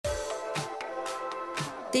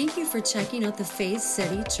Thank you for checking out the Faith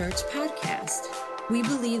City Church podcast. We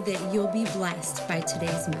believe that you'll be blessed by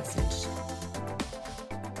today's message.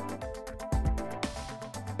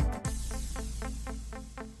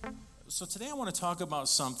 So today I want to talk about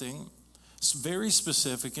something very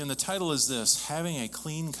specific, and the title is this: having a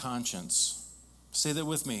clean conscience. Say that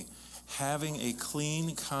with me: having a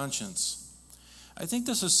clean conscience. I think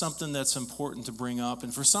this is something that's important to bring up,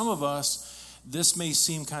 and for some of us, this may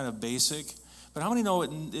seem kind of basic, but how many know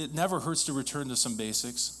it never hurts to return to some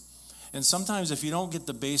basics? And sometimes if you don't get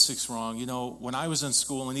the basics wrong, you know, when I was in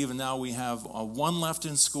school, and even now we have one left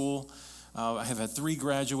in school. I have had 3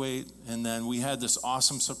 graduate, and then we had this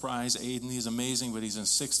awesome surprise, Aiden. He's amazing, but he's in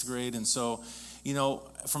 6th grade. And so, you know,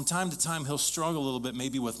 from time to time, he'll struggle a little bit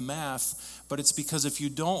maybe with math, but it's because if you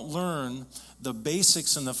don't learn the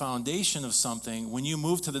basics and the foundation of something, when you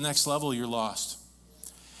move to the next level, you're lost.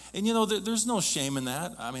 And, you know, there's no shame in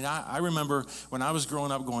that. I mean, I remember when I was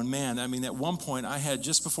growing up going, man, I mean, at one point I had,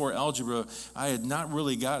 just before algebra, I had not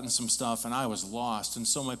really gotten some stuff and I was lost. And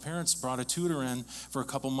so my parents brought a tutor in for a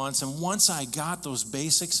couple months. And once I got those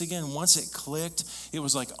basics again, once it clicked, it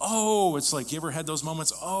was like, oh, it's like, you ever had those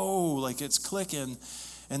moments? Oh, like it's clicking.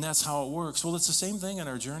 And that's how it works. Well, it's the same thing in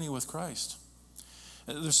our journey with Christ.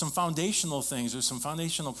 There's some foundational things. There's some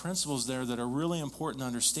foundational principles there that are really important to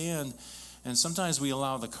understand. And sometimes we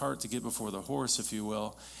allow the cart to get before the horse, if you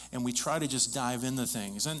will, and we try to just dive into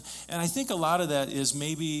things. And I think a lot of that is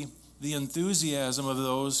maybe the enthusiasm of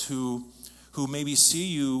those who maybe see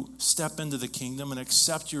you step into the kingdom and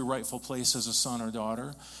accept your rightful place as a son or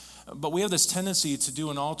daughter. But we have this tendency to do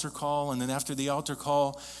an altar call, and then after the altar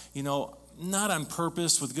call, you know, not on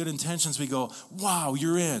purpose, with good intentions, we go, wow,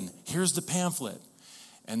 you're in. Here's the pamphlet.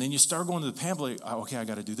 And then you start going to the pamphlet, okay, I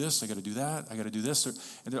got to do this, I got to do that, I got to do this.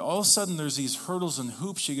 And then all of a sudden there's these hurdles and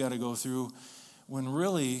hoops you got to go through, when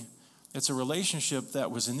really it's a relationship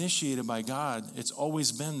that was initiated by God. It's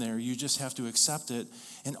always been there. You just have to accept it.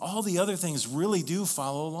 And all the other things really do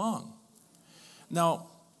follow along. Now,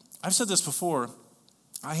 I've said this before.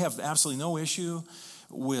 I have absolutely no issue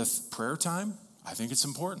with prayer time. I think it's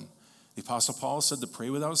important. The Apostle Paul said to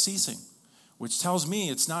pray without ceasing, which tells me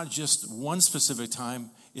it's not just one specific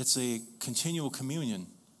time, it's a continual communion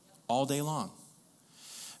all day long.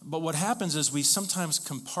 But what happens is we sometimes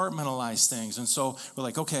compartmentalize things. And so we're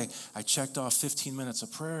like, okay, I checked off 15 minutes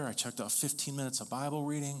of prayer, I checked off 15 minutes of Bible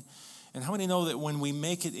reading. And how many know that when we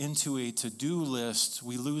make it into a to-do list,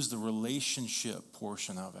 we lose the relationship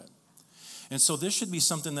portion of it? And so this should be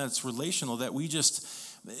something that's relational, that we just,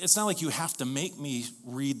 it's not like you have to make me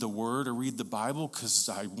read the Word or read the Bible because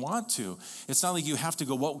I want to. It's not like you have to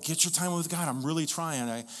go, well, get your time with God. I'm really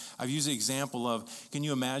trying. I've used the example of, can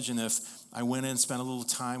you imagine if I went in, spent a little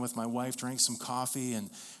time with my wife, drank some coffee, and,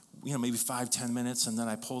 you know, maybe 5-10 minutes, and then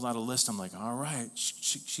I pulled out a list. I'm like, all right.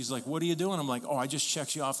 She's like, what are you doing? I'm like, oh, I just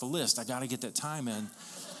checked you off the list. I got to get that time in.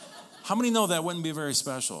 How many know that wouldn't be very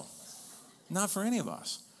special? Not for any of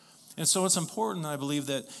us. And so it's important, I believe,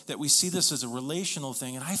 that we see this as a relational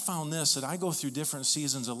thing. And I found this, that I go through different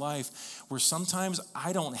seasons of life where sometimes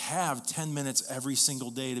I don't have 10 minutes every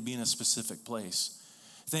single day to be in a specific place.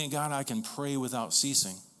 Thank God I can pray without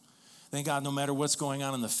ceasing. Thank God no matter what's going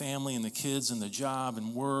on in the family and the kids and the job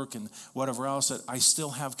and work and whatever else, that I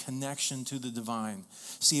still have connection to the divine.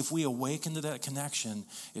 See, if we awaken to that connection,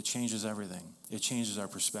 it changes everything. It changes our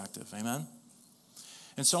perspective. Amen?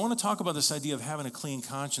 And so I want to talk about this idea of having a clean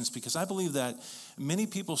conscience, because I believe that many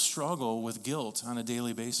people struggle with guilt on a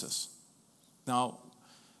daily basis. Now,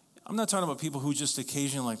 I'm not talking about people who just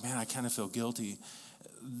occasionally like, man, I kind of feel guilty.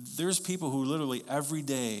 There's people who literally every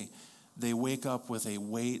day they wake up with a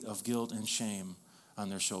weight of guilt and shame on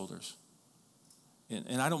their shoulders.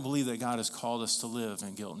 And I don't believe that God has called us to live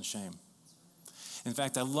in guilt and shame. In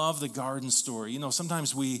fact, I love the garden story. You know,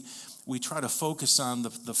 sometimes we try to focus on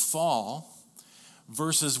the fall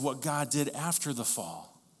versus what God did after the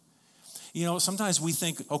fall. You know, sometimes we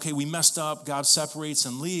think, okay, we messed up, God separates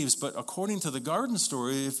and leaves, but according to the garden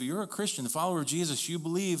story, if you're a Christian, a follower of Jesus, you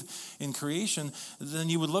believe in creation, then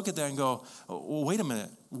you would look at that and go, oh, well, wait a minute,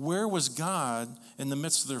 where was God in the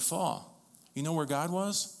midst of their fall? You know where God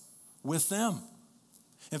was? With them.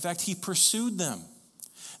 In fact, he pursued them.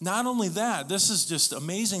 Not only that, this is just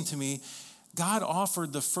amazing to me, God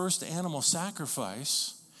offered the first animal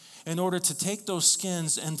sacrifice in order to take those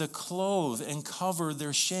skins and to clothe and cover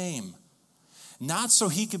their shame. Not so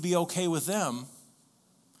he could be okay with them,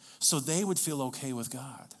 so they would feel okay with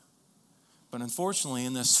God. But unfortunately,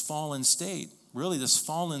 in this fallen state, really this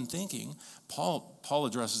fallen thinking, Paul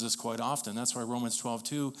addresses this quite often. That's why Romans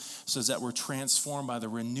 12:2 says that we're transformed by the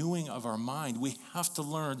renewing of our mind. We have to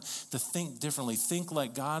learn to think differently, think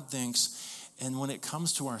like God thinks, And when it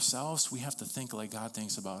comes to ourselves, we have to think like God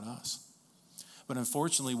thinks about us. But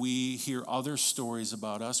unfortunately, we hear other stories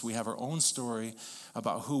about us. We have our own story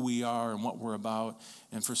about who we are and what we're about.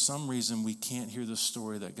 And for some reason, we can't hear the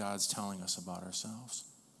story that God's telling us about ourselves.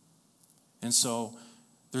 And so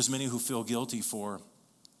there's many who feel guilty for,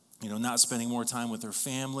 not spending more time with their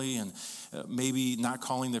family and maybe not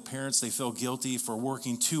calling their parents. They feel guilty for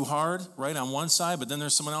working too hard, right, on one side. But then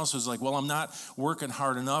there's someone else who's like, well, I'm not working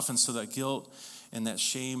hard enough. And so that guilt and that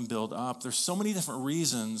shame build up. There's so many different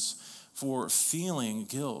reasons for feeling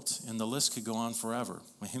guilt, and the list could go on forever.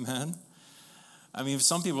 Amen? I mean,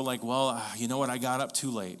 some people are like, well, you know what, I got up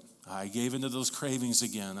too late. I gave into those cravings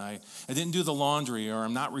again. I didn't do the laundry, or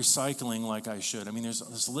I'm not recycling like I should. I mean, there's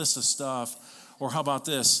this list of stuff. Or how about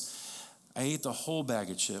this? I ate the whole bag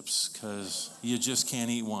of chips because you just can't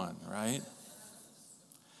eat one, right?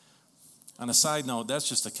 On a side note, that's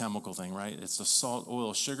just a chemical thing, right? It's a salt,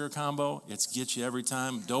 oil, sugar combo. It gets you every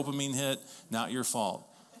time. Dopamine hit, not your fault.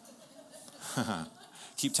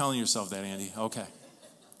 Keep telling yourself that, Andy. Okay.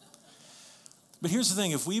 But here's the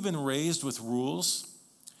thing. If we've been raised with rules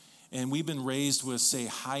and we've been raised with, say,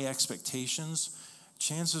 high expectations,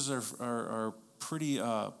 chances are pretty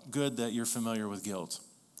good that you're familiar with guilt.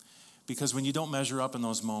 Because when you don't measure up in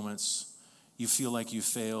those moments, you feel like you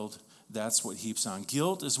failed. That's what heaps on.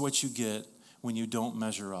 Guilt is what you get when you don't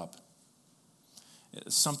measure up.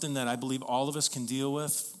 It's something that I believe all of us can deal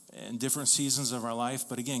with in different seasons of our life.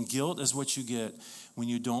 But again, guilt is what you get when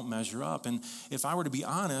you don't measure up. And if I were to be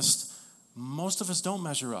honest, most of us don't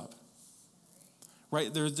measure up.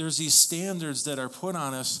 Right? There's these standards that are put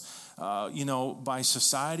on us, by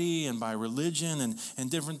society and by religion and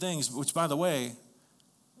different things, which, by the way,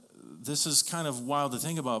 this is kind of wild to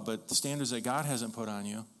think about, but the standards that God hasn't put on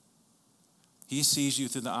you. He sees you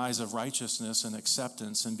through the eyes of righteousness and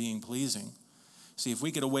acceptance and being pleasing. See, if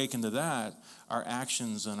we could awaken to that, our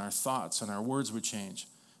actions and our thoughts and our words would change.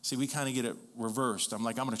 See, we kind of get it reversed. I'm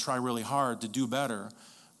going to try really hard to do better,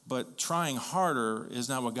 but trying harder is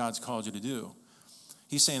not what God's called you to do.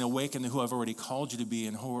 He's saying, awaken to who I've already called you to be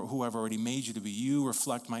and who I've already made you to be. You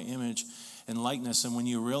reflect my image and likeness. And when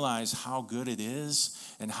you realize how good it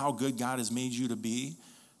is and how good God has made you to be,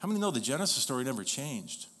 how many know the Genesis story never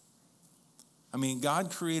changed? I mean,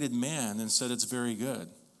 God created man and said it's very good.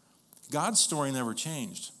 God's story never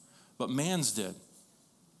changed, but man's did.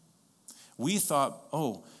 We thought,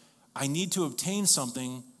 I need to obtain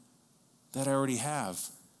something that I already have.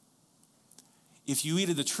 If you eat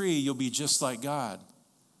of the tree, you'll be just like God.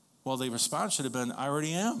 Well, the response should have been, I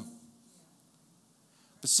already am.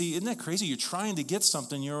 But see, isn't that crazy? You're trying to get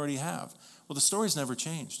something you already have. Well, the story's never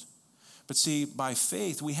changed. But see, by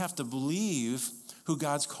faith, we have to believe who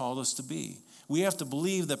God's called us to be. We have to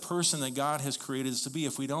believe the person that God has created us to be.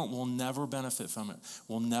 If we don't, we'll never benefit from it.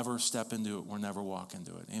 We'll never step into it. We'll never walk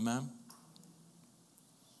into it. Amen?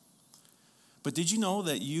 But did you know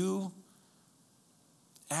that you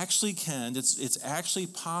actually can, it's actually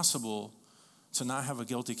possible to not have a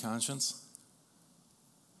guilty conscience?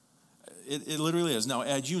 It literally is. Now,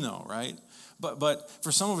 Ed, you know, right? But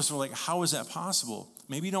for some of us, we're like, how is that possible?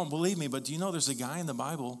 Maybe you don't believe me, but do you know there's a guy in the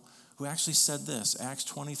Bible who actually said this, Acts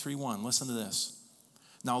 23:1. Listen to this.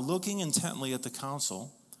 Now, looking intently at the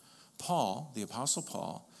council, Paul, the Apostle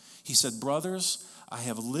Paul, he said, brothers, I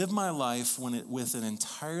have lived my life with an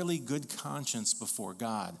entirely good conscience before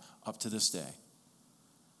God up to this day.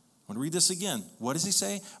 I'm going to read this again. What does he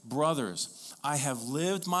say? Brothers, I have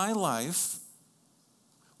lived my life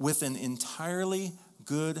with an entirely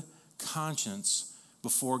good conscience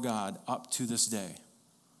before God up to this day.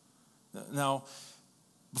 Now,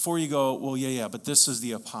 before you go, well, yeah, but this is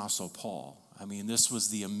the Apostle Paul. I mean, this was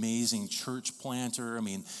the amazing church planter. I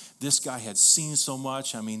mean, this guy had seen so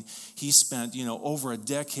much. I mean, he spent, over a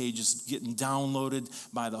decade just getting downloaded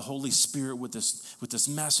by the Holy Spirit with this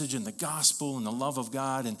message and the gospel and the love of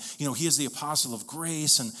God. And, he is the apostle of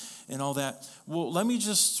grace and all that. Well, let me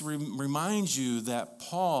just remind you that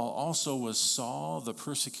Paul also was Saul, the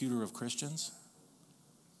persecutor of Christians.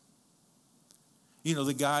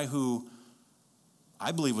 The guy who,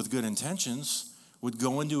 I believe with good intentions, would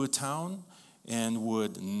go into a town and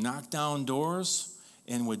would knock down doors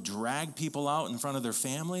and would drag people out in front of their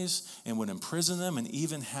families and would imprison them and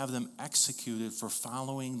even have them executed for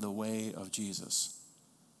following the way of Jesus.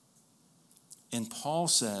 And Paul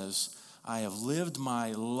says, I have lived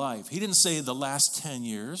my life. He didn't say the last 10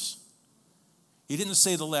 years. He didn't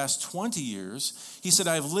say the last 20 years. He said,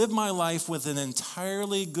 I've lived my life with an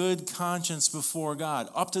entirely good conscience before God.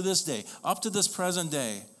 Up to this day, up to this present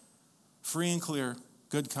day, free and clear,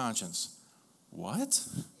 good conscience. What?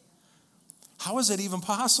 How is that even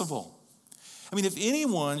possible? I mean, if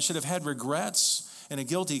anyone should have had regrets and a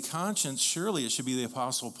guilty conscience, surely it should be the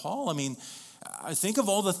Apostle Paul. I mean, I think of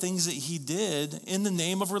all the things that he did in the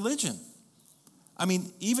name of religion. I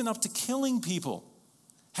mean, even up to killing people,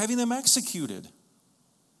 having them executed.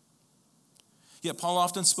 Yet Paul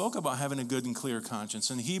often spoke about having a good and clear conscience.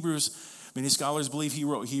 In Hebrews, many scholars believe he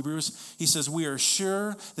wrote Hebrews. He says, we are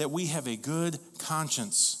sure that we have a good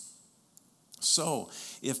conscience. So,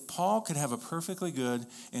 if Paul could have a perfectly good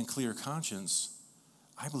and clear conscience,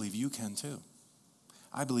 I believe you can too.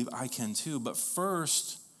 I believe I can too. But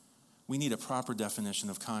first, we need a proper definition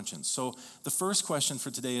of conscience. So the first question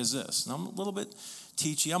for today is this. And I'm a little bit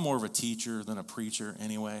teachy. I'm more of a teacher than a preacher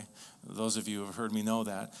anyway. Those of you who have heard me know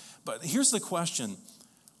that. But here's the question.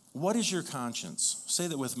 What is your conscience? Say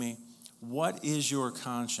that with me. What is your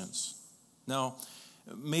conscience? Now,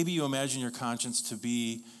 maybe you imagine your conscience to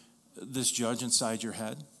be this judge inside your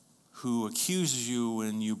head who accuses you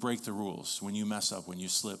when you break the rules, when you mess up, when you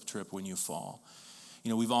slip, trip, when you fall. You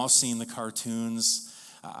know, we've all seen the cartoons.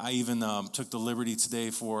 I even took the liberty today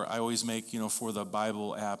I always make, for the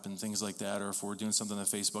Bible app and things like that, or if we're doing something on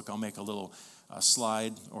Facebook, I'll make a little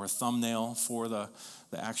slide or a thumbnail for the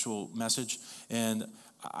actual message. And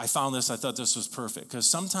I found this, I thought this was perfect, because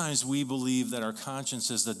sometimes we believe that our conscience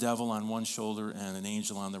is the devil on one shoulder and an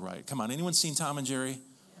angel on the right. Come on, anyone seen Tom and Jerry?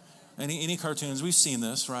 Any cartoons? We've seen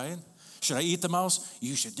this, right? Should I eat the mouse?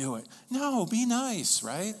 You should do it. No, be nice,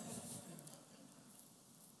 right?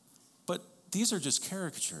 But these are just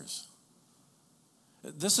caricatures.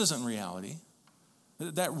 This isn't reality.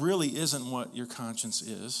 That really isn't what your conscience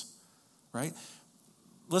is, right?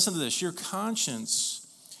 Listen to this. Your conscience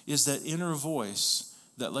is that inner voice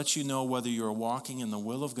that lets you know whether you're walking in the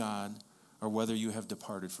will of God or whether you have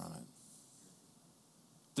departed from it.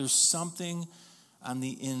 There's something on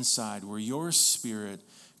the inside where your spirit,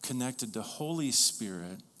 connected to Holy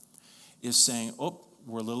Spirit, is saying, oh,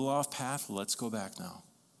 we're a little off path, let's go back now.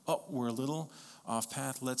 Oh, we're a little off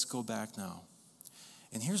path, let's go back now.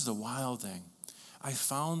 And here's the wild thing. I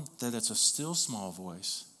found that it's a still small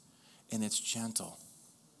voice and it's gentle.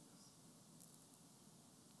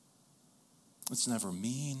 It's never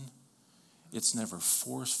mean. It's never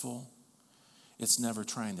forceful. It's never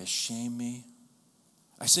trying to shame me.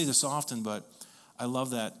 I say this often, but I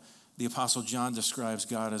love that the Apostle John describes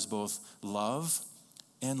God as both love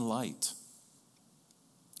and light.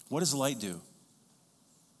 What does light do?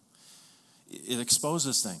 It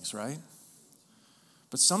exposes things, right?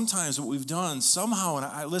 But sometimes what we've done, somehow,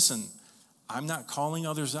 and listen, I'm not calling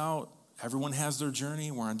others out. Everyone has their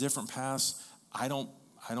journey. We're on different paths. I don't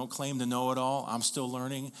claim to know it all. I'm still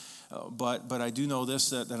learning. But I do know this,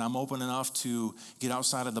 that I'm open enough to get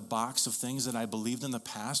outside of the box of things that I believed in the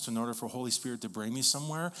past in order for Holy Spirit to bring me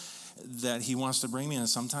somewhere that he wants to bring me. And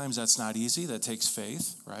sometimes that's not easy. That takes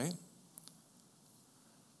faith, right?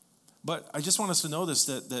 But I just want us to know this,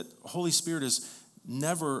 that Holy Spirit is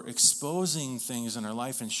never exposing things in our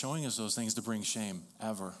life and showing us those things to bring shame,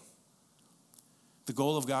 ever. The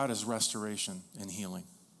goal of God is restoration and healing.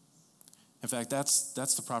 In fact, that's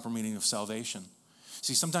the proper meaning of salvation.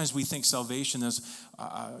 See, sometimes we think salvation is,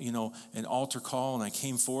 an altar call, and I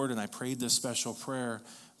came forward and I prayed this special prayer.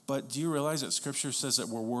 But do you realize that Scripture says that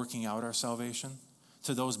we're working out our salvation?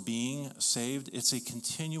 To those being saved, it's a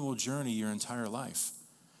continual journey your entire life.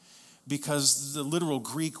 Because the literal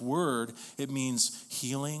Greek word, it means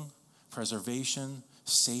healing, preservation,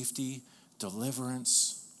 safety,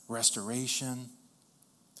 deliverance, restoration.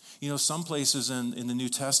 You know, some places in the New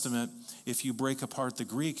Testament, if you break apart the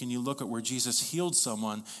Greek and you look at where Jesus healed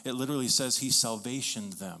someone, it literally says he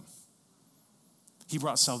salvationed them. He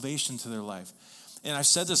brought salvation to their life. And I've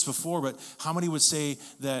said this before, but how many would say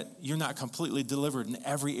that you're not completely delivered in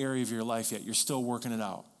every area of your life yet? You're still working it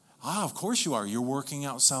out. Of course you are. You're working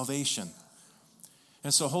out salvation.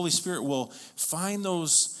 And so Holy Spirit will find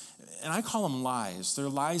those, and I call them lies. They're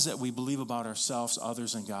lies that we believe about ourselves,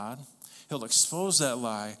 others, and God. He'll expose that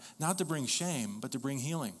lie, not to bring shame, but to bring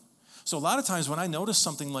healing. So a lot of times when I notice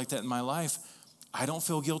something like that in my life, I don't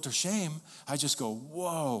feel guilt or shame. I just go,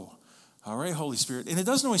 whoa, all right, Holy Spirit. And it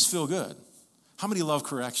doesn't always feel good. How many love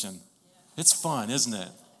correction? It's fun, isn't it?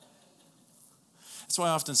 That's why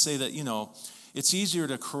I often say that, it's easier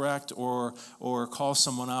to correct or call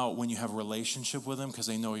someone out when you have a relationship with them because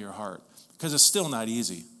they know your heart. Because it's still not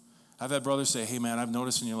easy. I've had brothers say, hey, man, I've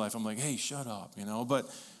noticed in your life. I'm like, hey, shut up,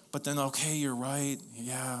 But then, okay, you're right.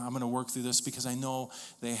 Yeah, I'm going to work through this because I know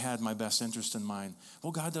they had my best interest in mind.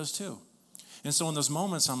 Well, God does too. And so in those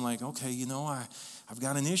moments, I'm like, okay, I've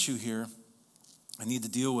got an issue here. I need to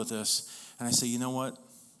deal with this. And I say, you know what?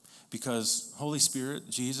 Because Holy Spirit,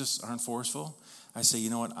 Jesus aren't forceful. I say, you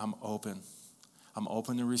know what? I'm open. I'm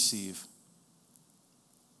open to receive.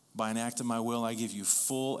 By an act of my will, I give you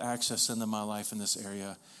full access into my life in this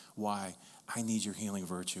area. Why? I need your healing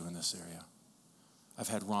virtue in this area. I've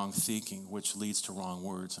had wrong thinking, which leads to wrong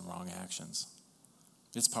words and wrong actions.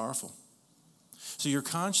 It's powerful. So your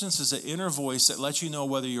conscience is an inner voice that lets you know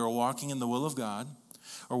whether you're walking in the will of God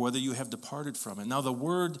or whether you have departed from it. Now, the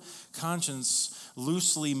word conscience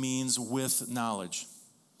loosely means with knowledge.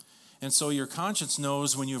 And so your conscience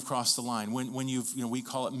knows when you've crossed the line, when you've, we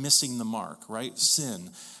call it missing the mark, right? Sin.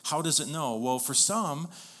 How does it know? Well, for some,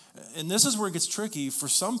 and this is where it gets tricky, for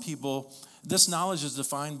some people, this knowledge is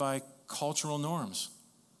defined by cultural norms.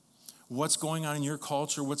 What's going on in your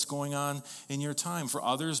culture? What's going on in your time? For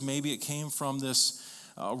others, maybe it came from this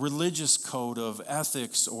religious code of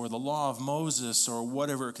ethics or the law of Moses or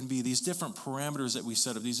whatever it can be. These different parameters that we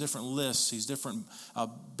set up, these different lists, these different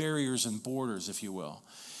barriers and borders, if you will,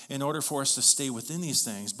 in order for us to stay within these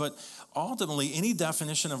things. But ultimately, any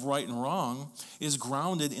definition of right and wrong is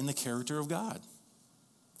grounded in the character of God.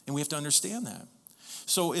 And we have to understand that.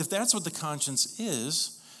 So if that's what the conscience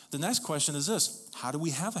is, the next question is this: how do we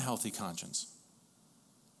have a healthy conscience?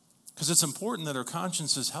 Because it's important that our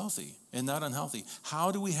conscience is healthy and not unhealthy.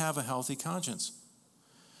 How do we have a healthy conscience?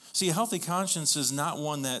 See, a healthy conscience is not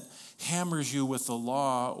one that hammers you with the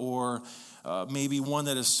law or maybe one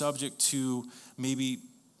that is subject to maybe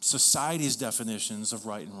society's definitions of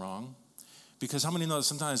right and wrong. Because how many know that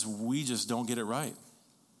sometimes we just don't get it right?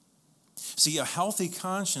 See, a healthy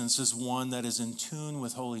conscience is one that is in tune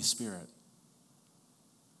with Holy Spirit.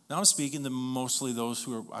 Now I'm speaking to mostly those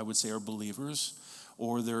who I would say are believers,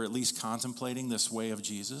 or they're at least contemplating this way of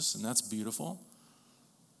Jesus, and that's beautiful.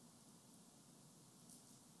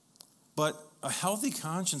 But a healthy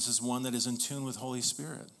conscience is one that is in tune with Holy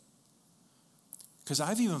Spirit. Because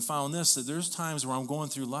I've even found this, that there's times where I'm going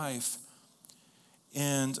through life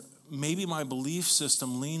and maybe my belief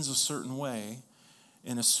system leans a certain way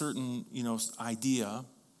in a certain, idea.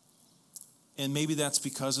 And maybe that's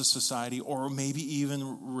because of society or maybe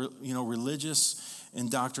even, religious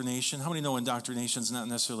indoctrination. How many know indoctrination is not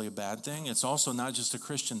necessarily a bad thing? It's also not just a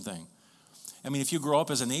Christian thing. I mean, if you grow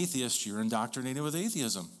up as an atheist, you're indoctrinated with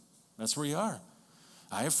atheism. That's where you are.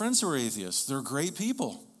 I have friends who are atheists. They're great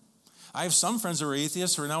people. I have some friends who are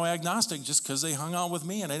atheists who are now agnostic just because they hung out with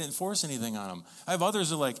me and I didn't force anything on them. I have others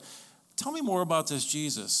who are like, tell me more about this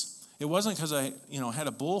Jesus. It wasn't because I, had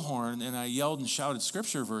a bullhorn and I yelled and shouted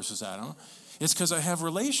scripture verses at him. It's because I have a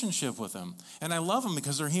relationship with them. And I love them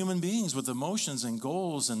because they're human beings with emotions and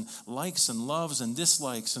goals and likes and loves and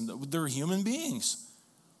dislikes. And they're human beings.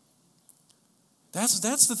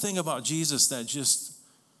 That's the thing about Jesus that just,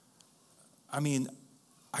 I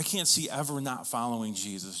can't see ever not following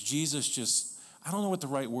Jesus. Jesus just, I don't know what the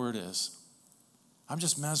right word is. I'm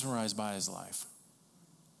just mesmerized by his life.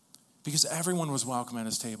 Because everyone was welcome at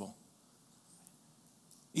his table.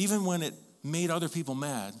 Even when it made other people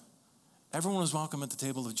mad, everyone was welcome at the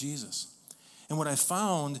table of Jesus. And what I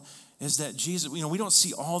found is that Jesus, we don't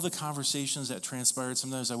see all the conversations that transpired.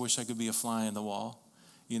 Sometimes I wish I could be a fly on the wall.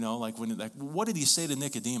 What did he say to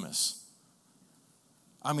Nicodemus?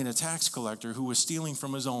 A tax collector who was stealing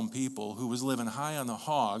from his own people, who was living high on the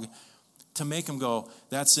hog, to make him go,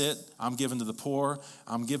 that's it, I'm giving to the poor,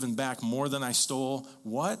 I'm giving back more than I stole.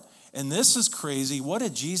 What? And this is crazy. What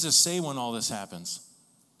did Jesus say when all this happens?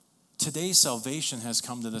 Today salvation has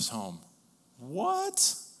come to this home.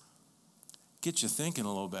 What? Get you thinking a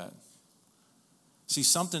little bit. See,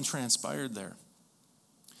 something transpired there.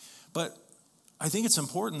 But I think it's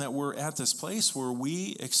important that we're at this place where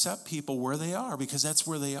we accept people where they are, because that's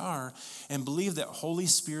where they are, and believe that Holy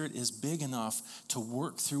Spirit is big enough to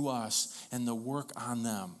work through us and to work on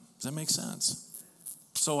them. Does that make sense?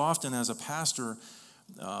 So often as a pastor,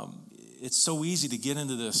 it's so easy to get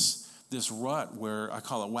into this rut where I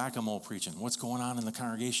call it whack-a-mole preaching. What's going on in the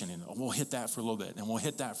congregation? And we'll hit that for a little bit, and we'll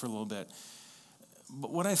hit that for a little bit.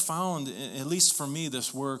 But what I found, at least for me,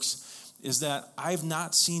 this works, is that I've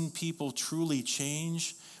not seen people truly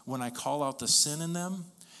change when I call out the sin in them.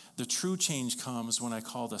 The true change comes when I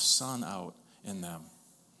call the Son out in them.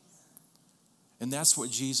 And that's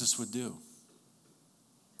what Jesus would do.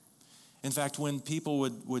 In fact, when people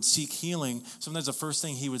would seek healing, sometimes the first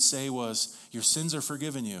thing he would say was, your sins are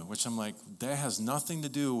forgiven you, which I'm like, that has nothing to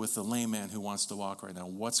do with the lame man who wants to walk right now.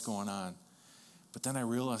 What's going on? But then I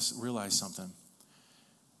realized something.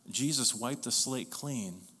 Jesus wiped the slate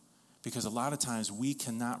clean, because a lot of times we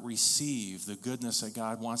cannot receive the goodness that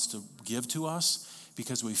God wants to give to us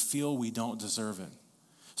because we feel we don't deserve it.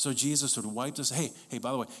 So Jesus would wipe this. Hey,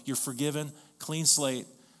 by the way, you're forgiven, clean slate.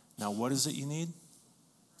 Now what is it you need?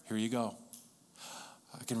 Here you go.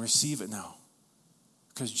 I can receive it now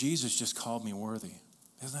because Jesus just called me worthy.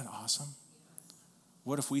 Isn't that awesome?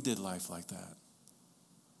 What if we did life like that?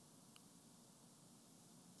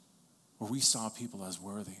 Where we saw people as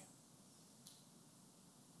worthy.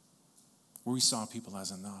 Where we saw people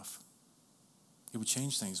as enough. It would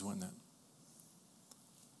change things, wouldn't it?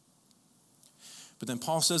 But then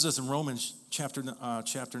Paul says this in Romans chapter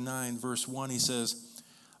 9, verse 1. He says,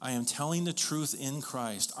 I am telling the truth in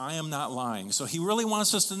Christ. I am not lying. So he really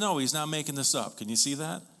wants us to know he's not making this up. Can you see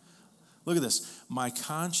that? Look at this. My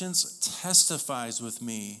conscience testifies with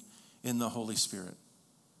me in the Holy Spirit.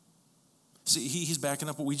 See, he's backing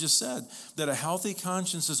up what we just said, that a healthy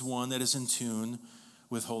conscience is one that is in tune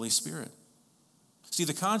with Holy Spirit. See,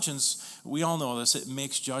 the conscience, we all know this, it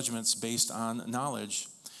makes judgments based on knowledge.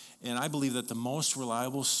 And I believe that the most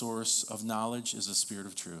reliable source of knowledge is the Spirit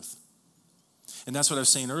of truth. And that's what I was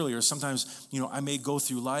saying earlier. Sometimes, I may go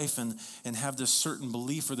through life and have this certain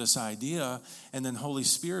belief or this idea, and then Holy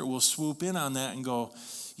Spirit will swoop in on that and go,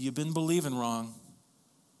 you've been believing wrong.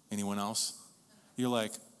 Anyone else? You're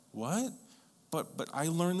like, what? But I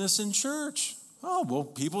learned this in church. Oh, well,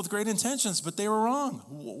 people with great intentions, but they were wrong.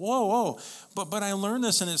 Whoa. But I learned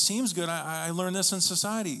this, and it seems good. I learned this in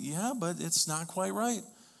society. Yeah, but it's not quite right.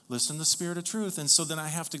 Listen to the Spirit of truth. And so then I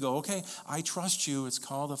have to go, okay, I trust you. It's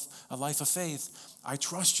called a life of faith. I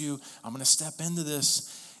trust you. I'm going to step into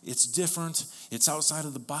this. It's different. It's outside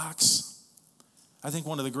of the box. I think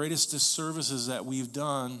one of the greatest disservices that we've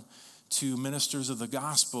done to ministers of the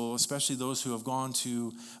gospel, especially those who have gone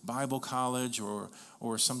to Bible college or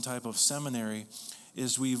some type of seminary,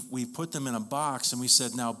 is we've put them in a box and we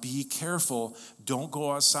said, now be careful, don't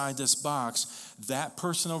go outside this box. That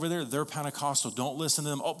person over there, they're Pentecostal, don't listen to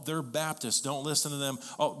them. Oh, they're Baptist, don't listen to them.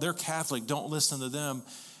 Oh, they're Catholic, don't listen to them.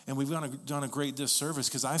 And we've done a great disservice,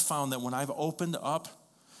 because I found that when I've opened up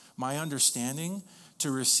my understanding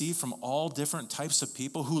to receive from all different types of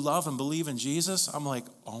people who love and believe in Jesus, I'm like,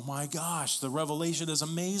 oh my gosh, the revelation is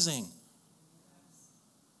amazing.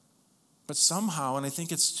 But somehow, and I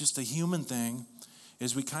think it's just a human thing,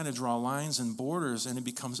 is we kind of draw lines and borders, and it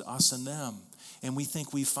becomes us and them. And we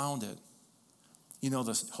think we found it.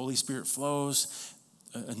 The Holy Spirit flows,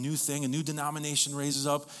 a new thing, a new denomination raises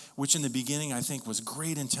up, which in the beginning I think was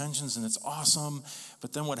great intentions and it's awesome.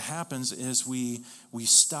 But then what happens is we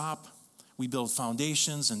stop, we build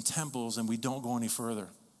foundations and temples, and we don't go any further.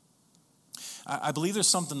 I believe there's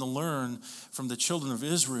something to learn from the children of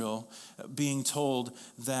Israel being told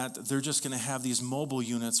that they're just going to have these mobile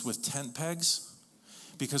units with tent pegs.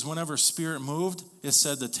 Because whenever Spirit moved, it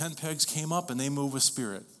said the tent pegs came up and they move with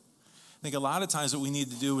Spirit. I think a lot of times what we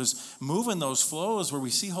need to do is move in those flows where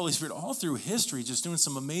we see Holy Spirit all through history just doing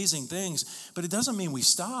some amazing things, but it doesn't mean we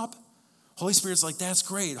stop. Holy Spirit's like, that's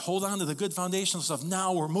great. Hold on to the good foundational stuff.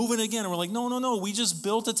 Now we're moving again. And we're like, no. We just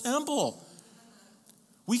built a temple.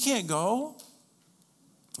 We can't go.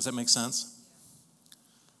 Does that make sense?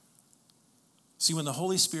 See, when the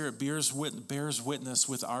Holy Spirit bears witness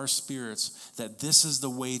with our spirits that this is the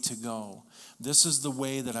way to go, this is the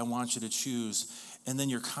way that I want you to choose, and then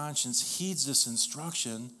your conscience heeds this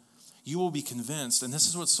instruction, you will be convinced, and this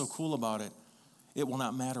is what's so cool about it, it will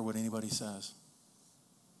not matter what anybody says.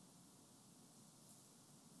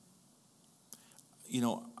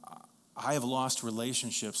 I have lost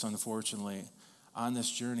relationships, unfortunately, on this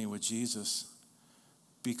journey with Jesus,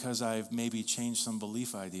 because I've maybe changed some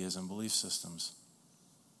belief ideas and belief systems.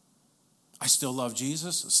 I still love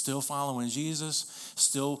Jesus, still following Jesus,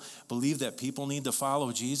 still believe that people need to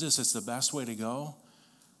follow Jesus. It's the best way to go.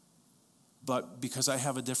 But because I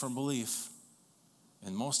have a different belief,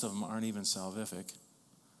 and most of them aren't even salvific,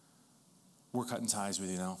 we're cutting ties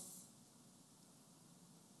with you now.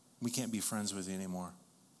 We can't be friends with you anymore.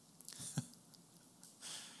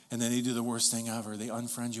 And then they do the worst thing ever. They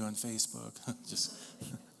unfriend you on Facebook.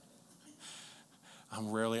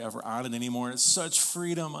 I'm rarely ever on it anymore. And it's such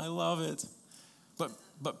freedom. I love it.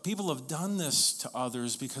 But people have done this to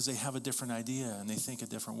others because they have a different idea and they think a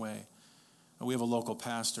different way. And we have a local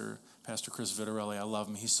pastor, Pastor Chris Vitarelli. I love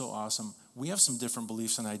him. He's so awesome. We have some different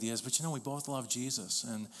beliefs and ideas, but we both love Jesus.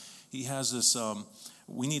 And he has this,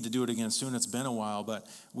 we need to do it again soon. It's been a while, but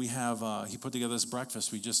we have, he put together this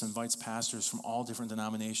breakfast. We just invites pastors from all different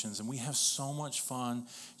denominations, and we have so much fun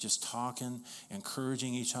just talking,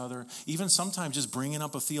 encouraging each other, even sometimes just bringing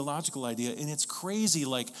up a theological idea. And it's crazy,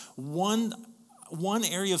 like one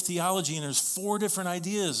area of theology, and there's 4 different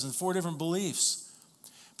ideas and 4 different beliefs.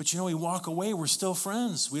 But we walk away, we're still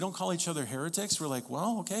friends. We don't call each other heretics. We're like,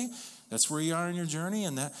 well, okay, that's where you are in your journey.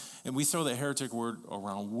 And we throw that heretic word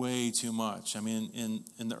around way too much. I mean,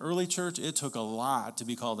 in the early church, it took a lot to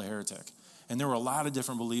be called a heretic. And there were a lot of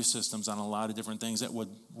different belief systems on a lot of different things that would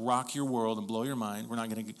rock your world and blow your mind. We're not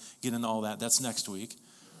going to get into all that. That's next week.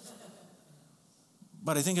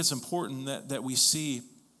 But I think it's important that we see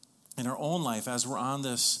in our own life as we're on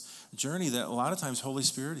this journey that a lot of times Holy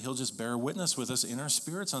Spirit, he'll just bear witness with us in our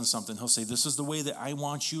spirits on something. He'll say, this is the way that I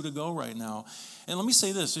want you to go right now. And let me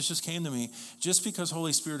say this just came to me. Just because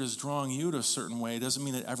Holy Spirit is drawing you to a certain way doesn't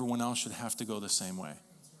mean that everyone else should have to go the same way.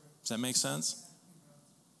 Does that make sense?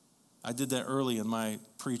 I did that early in my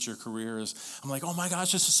preacher career. I'm like, oh my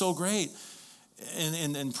gosh, this is so great.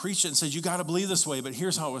 And preach it and said, you got to believe this way. But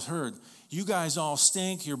here's how it was heard. You guys all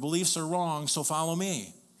stink. Your beliefs are wrong, so follow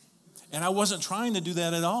me. And I wasn't trying to do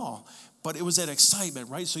that at all, but it was that excitement,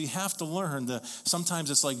 right? So you have to learn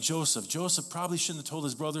sometimes it's like Joseph. Joseph probably shouldn't have told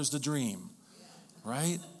his brothers the dream,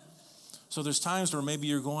 right? So there's times where maybe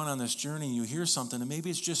you're going on this journey and you hear something, and maybe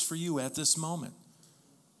it's just for you at this moment,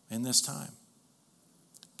 in this time.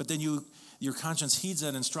 But then your conscience heeds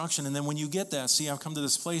that instruction, and then when you get that, see, I've come to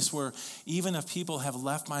this place where even if people have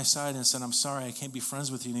left my side and said, I'm sorry, I can't be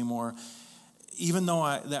friends with you anymore, even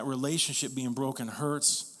though that relationship being broken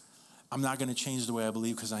hurts, I'm not going to change the way I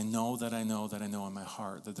believe because I know in my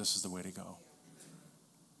heart that this is the way to go.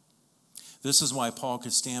 This is why Paul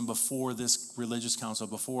could stand before this religious council,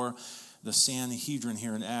 before the Sanhedrin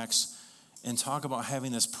here in Acts, and talk about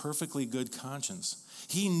having this perfectly good conscience.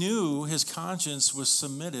 He knew his conscience was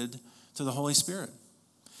submitted to the Holy Spirit.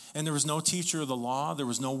 And there was no teacher of the law, there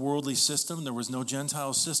was no worldly system, there was no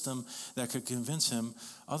Gentile system that could convince him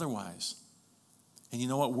otherwise. And you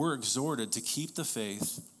know what? We're exhorted to keep the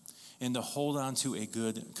faith and to hold on to a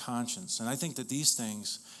good conscience. And I think that these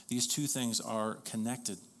two things are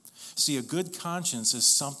connected. See, a good conscience is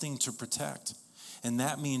something to protect, and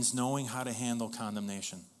that means knowing how to handle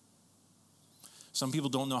condemnation. Some people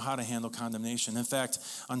don't know how to handle condemnation. In fact,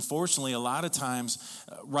 unfortunately, a lot of times,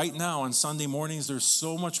 right now on Sunday mornings, there's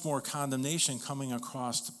so much more condemnation coming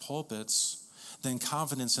across the pulpits than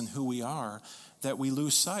confidence in who we are that we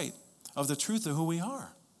lose sight of the truth of who we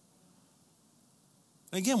are.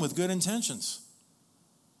 Again, with good intentions.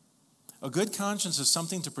 A good conscience is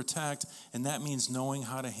something to protect, and that means knowing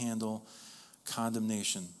how to handle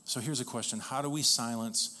condemnation. So here's a question. How do we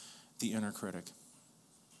silence the inner critic?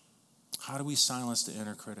 How do we silence the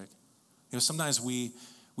inner critic? Sometimes we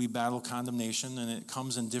battle condemnation, and it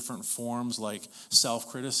comes in different forms like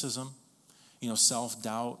self-criticism,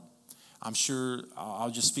 self-doubt. I'm sure,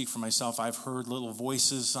 I'll just speak for myself, I've heard little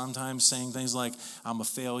voices sometimes saying things like, I'm a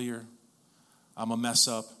failure. I'm a mess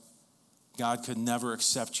up. God could never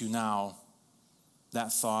accept you now.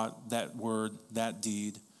 That thought, that word, that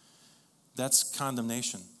deed, that's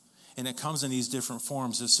condemnation. And it comes in these different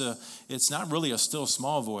forms. It's not really a still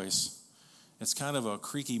small voice. It's kind of a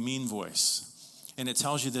creaky, mean voice. And it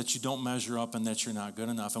tells you that you don't measure up and that you're not good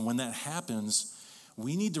enough. And when that happens,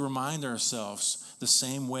 we need to remind ourselves the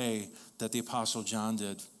same way that the Apostle John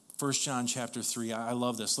did. 1 John chapter 3, I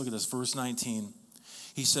love this. Look at this, verse 19.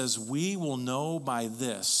 He says, we will know by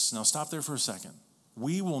this. Now stop there for a second.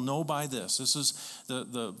 We will know by this. This is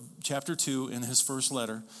the chapter 2 in his first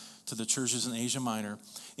letter to the churches in Asia Minor.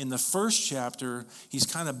 In the first chapter, he's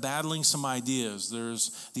kind of battling some ideas.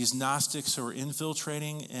 There's these Gnostics who are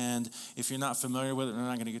infiltrating, and if you're not familiar with it, we're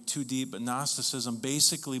not going to get too deep, but Gnosticism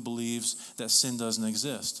basically believes that sin doesn't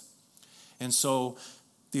exist. And so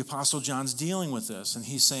the Apostle John's dealing with this, and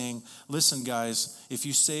he's saying, listen, guys, if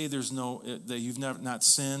you say that you've not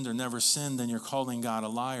sinned or never sinned, then you're calling God a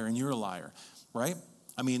liar, and you're a liar, right?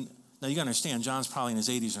 I mean, now you got to understand, John's probably in his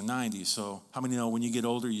 80s or 90s, so how many know when you get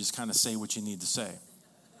older, you just kind of say what you need to say?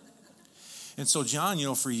 And so John,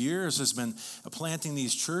 for years has been planting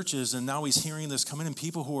these churches, and now he's hearing this come in, and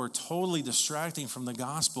people who are totally distracting from the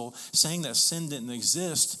gospel, saying that sin didn't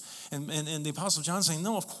exist. And the Apostle John's saying,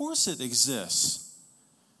 no, of course it exists.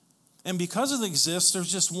 And because it exists,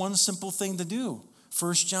 there's just one simple thing to do.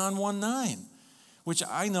 1 John 1:9, which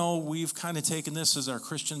I know we've kind of taken this as our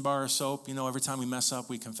Christian bar of soap. Every time we mess up,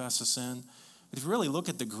 we confess a sin. But if you really look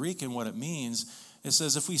at the Greek and what it means, it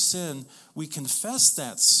says if we sin, we confess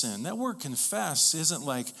that sin. That word confess isn't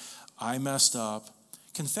like, I messed up.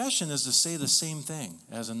 Confession is to say the same thing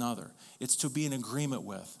as another. It's to be in agreement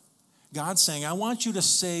with. God's saying, I want you to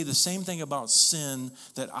say the same thing about sin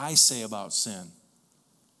that I say about sin.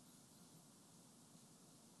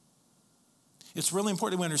 It's really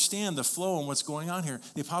important that we understand the flow and what's going on here.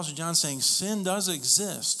 The Apostle John's saying sin does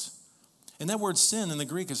exist. And that word sin in the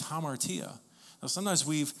Greek is hamartia. Now sometimes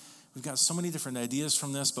we've got so many different ideas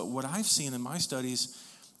from this, but what I've seen in my studies,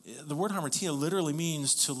 the word hamartia literally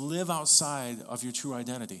means to live outside of your true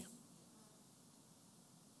identity.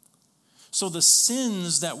 So the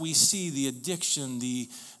sins that we see, the addiction,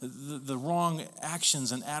 the wrong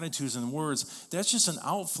actions and attitudes and words, that's just an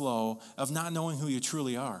outflow of not knowing who you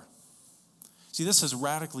truly are. See, See, this has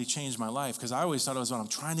radically changed my life because I always thought it was when I'm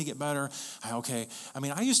trying to get better.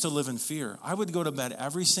 I used to live in fear. I would go to bed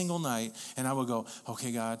every single night and I would go,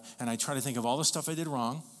 okay, God, and I try to think of all the stuff I did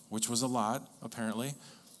wrong, which was a lot, apparently.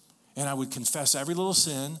 And I would confess every little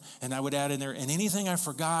sin, and I would add in there, and anything I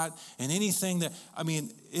forgot, and anything that,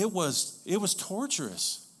 it was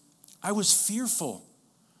torturous. I was fearful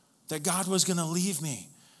that God was going to leave me,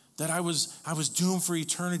 that I was doomed for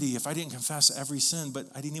eternity if I didn't confess every sin, but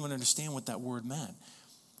I didn't even understand what that word meant.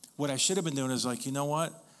 What I should have been doing is like, you know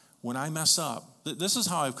what? When I mess up, this is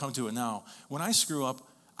how I've come to it now. When I screw up,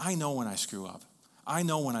 I know when I screw up. I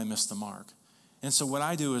know when I miss the mark. And so what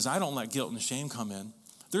I do is I don't let guilt and shame come in.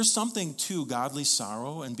 There's something to godly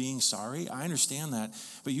sorrow and being sorry. I understand that.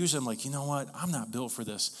 But usually I'm like, you know what? I'm not built for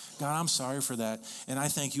this. God, I'm sorry for that. And I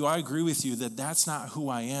thank you. I agree with you that that's not who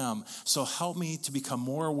I am. So help me to become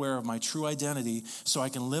more aware of my true identity so I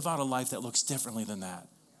can live out a life that looks differently than that.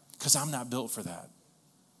 Because I'm not built for that.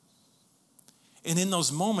 And in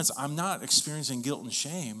those moments, I'm not experiencing guilt and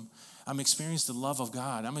shame. I'm experiencing the love of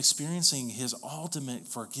God. I'm experiencing his ultimate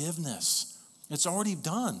forgiveness. It's already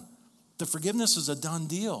done. The forgiveness is a done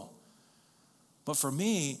deal. But for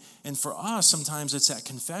me and for us, sometimes it's that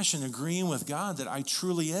confession, agreeing with God that I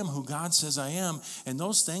truly am who God says I am. And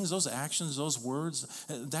those things, those actions, those words,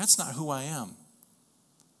 that's not who I am.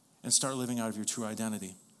 And start living out of your true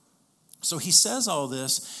identity. So he says all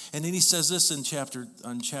this, and then he says this in chapter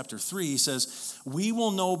 3. He says, we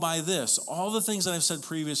will know by this, all the things that I've said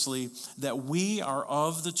previously, that we are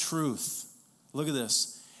of the truth. Look at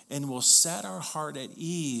this. And will set our heart at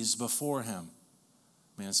ease before him.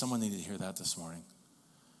 Man, someone needed to hear that this morning.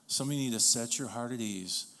 Some of you need to set your heart at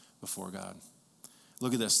ease before God.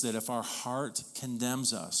 Look at this, that if our heart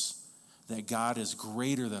condemns us, that God is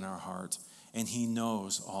greater than our heart, and he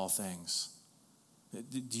knows all things.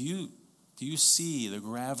 Do you see the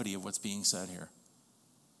gravity of what's being said here?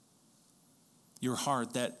 Your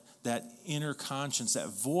heart, that inner conscience, that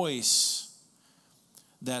voice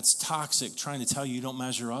that's toxic, trying to tell you don't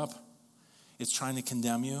measure up. It's trying to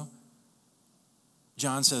condemn you.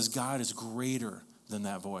 John says God is greater than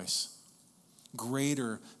that voice,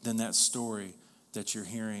 greater than that story that you're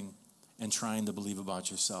hearing and trying to believe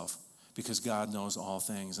about yourself, because God knows all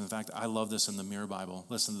things. In fact, I love this in the Mirror Bible.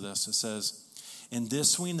 Listen to this. It says, in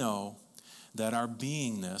this we know that our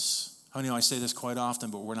beingness, I say this quite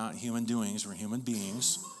often, but we're not human doings, we're human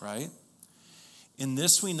beings, right? In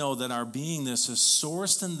this we know that our beingness is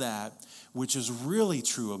sourced in that which is really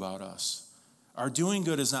true about us. Our doing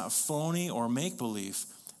good is not phony or make-believe.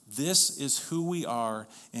 This is who we are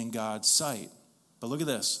in God's sight. But look at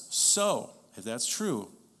this. So, if that's true,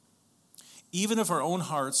 even if our own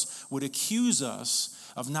hearts would accuse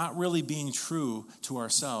us of not really being true to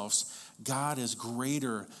ourselves, God is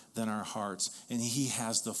greater than our hearts, and he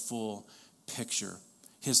has the full picture.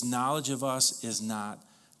 His knowledge of us is not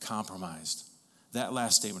compromised. That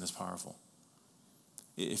last statement is powerful.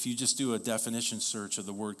 If you just do a definition search of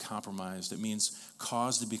the word compromised, it means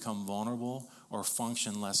cause to become vulnerable or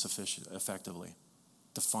function less effectively.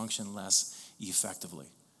 To function less effectively.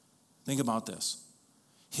 Think about this.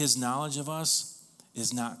 His knowledge of us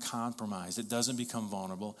is not compromised. It doesn't become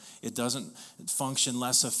vulnerable. It doesn't function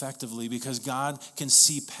less effectively because God can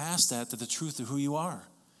see past that to the truth of who you are.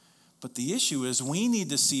 But the issue is we need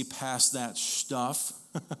to see past that stuff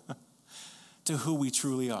to who we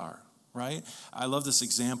truly are, right? I love this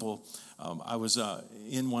example. I was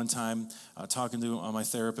in one time talking to my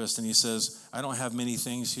therapist, and he says, I don't have many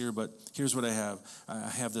things here, but here's what I have. I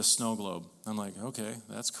have this snow globe. I'm like, okay,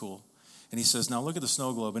 that's cool. And he says, now look at the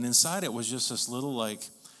snow globe. And inside it was just this little like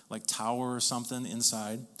tower or something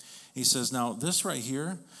inside. He says, now this right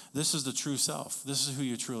here, this is the true self. This is who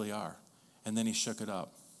you truly are. And then he shook it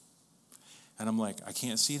up. And I'm like, I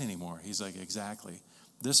can't see it anymore. He's like, exactly.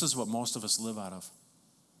 This is what most of us live out of.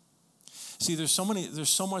 See, there's so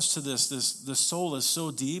much to this. The soul is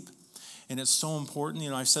so deep, and it's so important.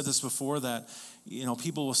 I've said this before that,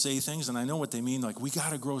 people will say things, and I know what they mean, like, we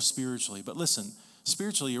got to grow spiritually. But listen,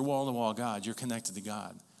 spiritually, you're wall-to-wall God. You're connected to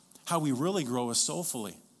God. How we really grow is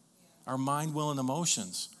soulfully. Our mind, will, and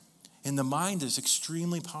emotions. And the mind is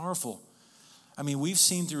extremely powerful. We've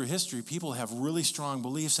seen through history, people have really strong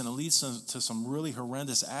beliefs, and it leads to some really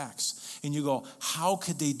horrendous acts. And you go, how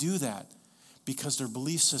could they do that? Because their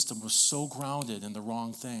belief system was so grounded in the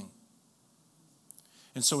wrong thing.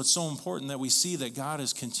 And so it's so important that we see that God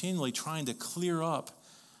is continually trying to clear up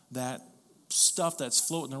that stuff that's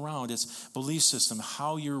floating around. It's belief system,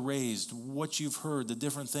 how you're raised, what you've heard, the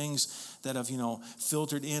different things that have,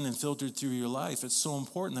 filtered in and filtered through your life. It's so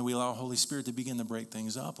important that we allow Holy Spirit to begin to break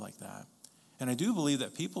things up like that. And I do believe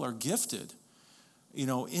that people are gifted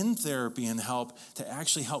in therapy and help to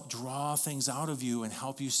actually help draw things out of you and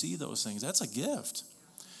help you see those things. That's a gift.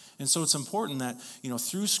 And so it's important that,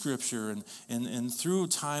 through Scripture and through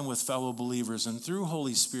time with fellow believers and through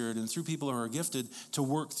Holy Spirit and through people who are gifted to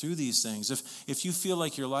work through these things. If you feel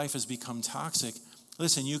like your life has become toxic,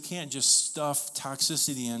 listen, you can't just stuff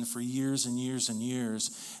toxicity in for years and years and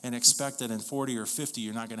years and expect that in 40 or 50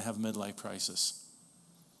 you're not going to have a midlife crisis.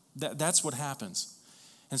 That's what happens.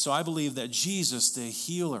 And so I believe that Jesus, the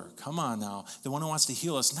healer, come on now, the one who wants to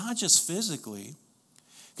heal us, not just physically,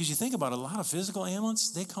 because you think about it, a lot of physical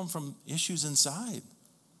ailments, they come from issues inside,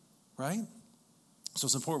 right? So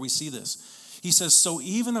it's important we see this. He says, so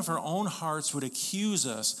even if our own hearts would accuse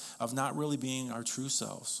us of not really being our true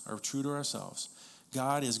selves, or true to ourselves,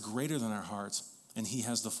 God is greater than our hearts, and he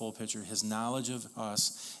has the full picture. His knowledge of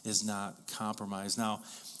us is not compromised. Now,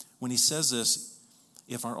 when he says this,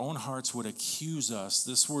 if our own hearts would accuse us,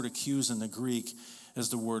 this word accuse in the Greek is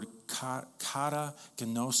the word kata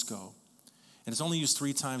gnosko. And it's only used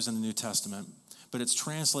 3 times in the New Testament, but it's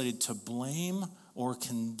translated to blame or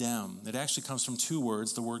condemn. It actually comes from 2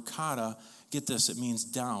 words. The word kata, get this, it means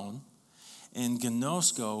down, and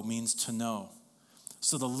gnosko means to know.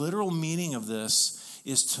 So the literal meaning of this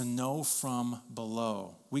is to know from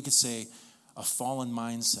below. We could say a fallen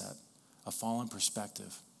mindset, a fallen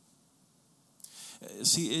perspective.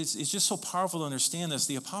 See, it's just so powerful to understand this.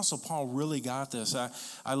 The Apostle Paul really got this.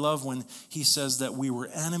 I love when he says that we were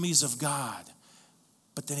enemies of God,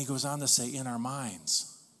 but then he goes on to say, in our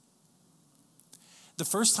minds. The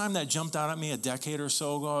first time that jumped out at me a decade or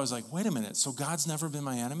so ago, I was like, wait a minute, so God's never been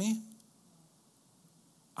my enemy?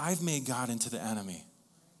 I've made God into the enemy.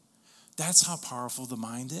 That's how powerful the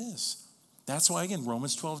mind is. That's why, again,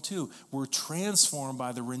 Romans 12:2, we're transformed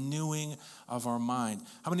by the renewing of our mind.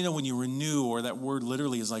 How many know when you renew, or that word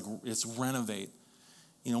literally is like, it's renovate.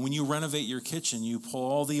 When you renovate your kitchen, you pull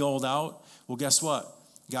all the old out. Well, guess what?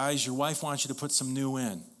 Guys, your wife wants you to put some new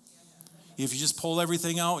in. If you just pull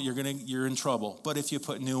everything out, you're in trouble. But if you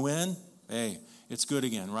put new in, hey, it's good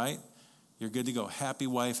again, right? You're good to go. Happy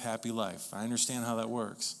wife, happy life. I understand how that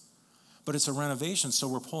works. But it's a renovation, so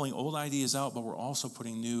we're pulling old ideas out, but we're also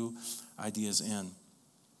putting new ideas in.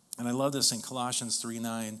 And I love this in Colossians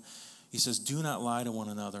 3:9. He says, do not lie to one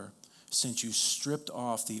another, since you stripped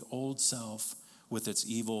off the old self with its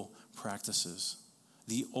evil practices.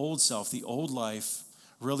 The old self, the old life,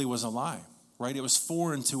 really was a lie, right? It was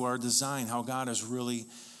foreign to our design, how God has really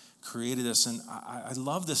created us. And I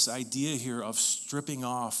love this idea here of stripping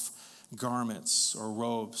off garments or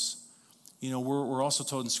robes. We're also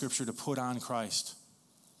told in Scripture to put on Christ.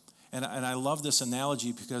 And I love this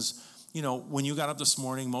analogy because, when you got up this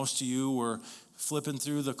morning, most of you were flipping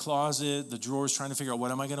through the closet, the drawers, trying to figure out what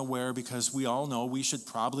am I going to wear, because we all know we should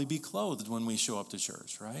probably be clothed when we show up to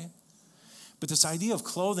church, right? But this idea of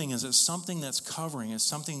clothing is it's something that's covering, it's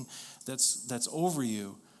something that's over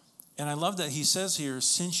you. And I love that he says here,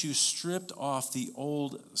 since you stripped off the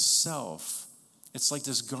old self, it's like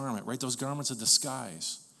this garment, right? Those garments of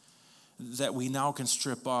disguise that we now can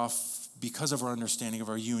strip off because of our understanding of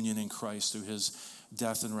our union in Christ through his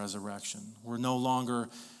death and resurrection. We're no longer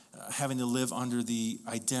having to live under the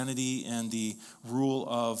identity and the rule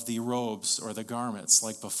of the robes or the garments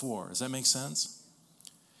like before. Does that make sense?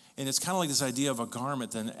 And it's kind of like this idea of a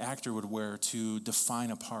garment that an actor would wear to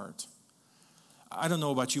define a part. I don't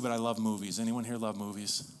know about you, but I love movies. Anyone here love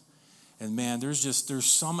movies? And man, there's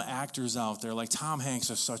some actors out there, like Tom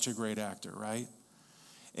Hanks is such a great actor, right?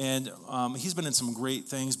 And he's been in some great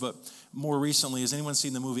things, but more recently, has anyone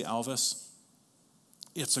seen the movie Elvis?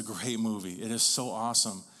 It's a great movie. It is so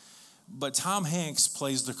awesome. But Tom Hanks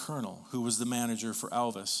plays the colonel, who was the manager for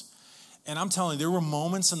Elvis. And I'm telling you, there were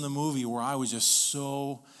moments in the movie where I was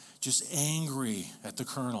just angry at the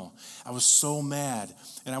colonel. I was so mad.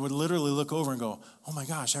 And I would literally look over and go, oh my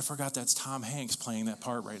gosh, I forgot that's Tom Hanks playing that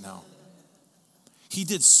part right now. He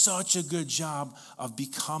did such a good job of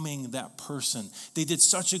becoming that person. They did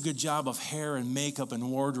such a good job of hair and makeup and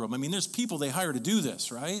wardrobe. I mean, there's people they hire to do this,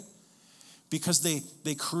 right? Because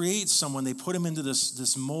they create someone, they put him into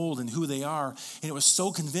this mold and who they are. And it was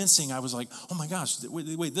so convincing. I was like, oh my gosh,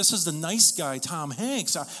 wait, this is the nice guy, Tom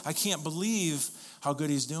Hanks. I can't believe how good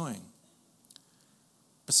he's doing.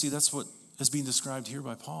 But see, that's what is being described here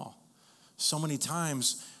by Paul. So many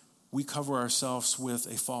times we cover ourselves with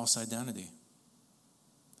a false identity.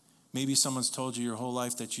 Maybe someone's told you your whole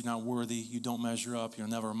life that you're not worthy, you don't measure up, you'll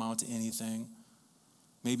never amount to anything.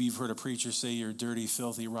 Maybe you've heard a preacher say you're a dirty,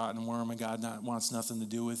 filthy, rotten worm and God wants nothing to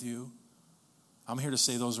do with you. I'm here to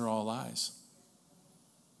say those are all lies.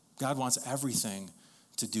 God wants everything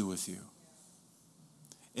to do with you.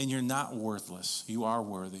 And you're not worthless. You are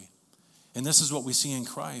worthy. And this is what we see in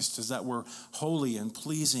Christ, is that we're holy and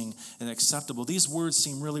pleasing and acceptable. These words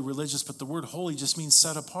seem really religious, but the word holy just means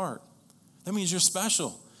set apart. That means you're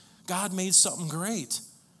special. God made something great.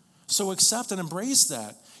 So accept and embrace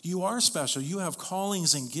that. You are special. You have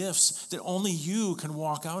callings and gifts that only you can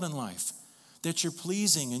walk out in life. That you're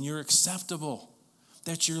pleasing and you're acceptable.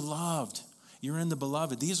 That you're loved. You're in the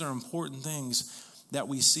beloved. These are important things that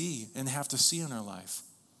we see and have to see in our life.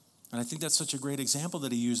 And I think that's such a great example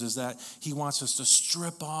that he uses, that he wants us to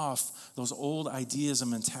strip off those old ideas and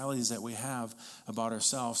mentalities that we have about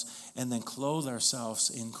ourselves and then clothe ourselves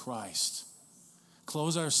in Christ.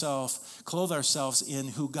 Clothe ourselves in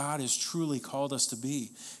who God has truly called us to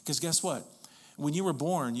be. Because guess what? When you were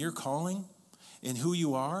born, your calling and who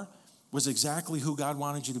you are was exactly who God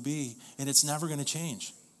wanted you to be, and it's never going to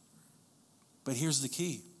change. But here's the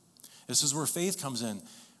key. This is where faith comes in.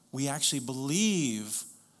 We actually believe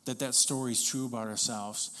that story is true about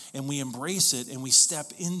ourselves, and we embrace it and we step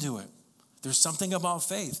into it. There's something about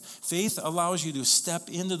faith. Faith allows you to step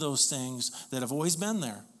into those things that have always been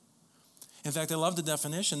there. In fact, I love the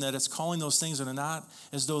definition that it's calling those things that are not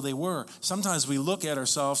as though they were. Sometimes we look at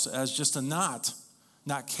ourselves as just a not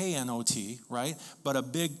K-N-O-T, right? But a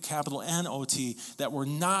big capital N-O-T, that we're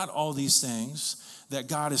not all these things that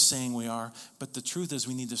God is saying we are. But the truth is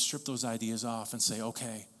we need to strip those ideas off and say,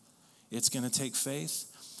 okay, it's going to take faith.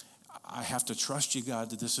 I have to trust you, God,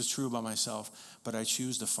 that this is true about myself, but I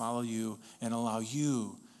choose to follow you and allow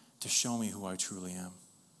you to show me who I truly am.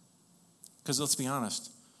 Because let's be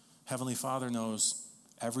honest, Heavenly Father knows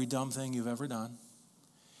every dumb thing you've ever done,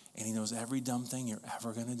 and he knows every dumb thing you're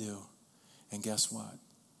ever going to do. And guess what?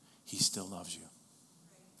 He still loves you.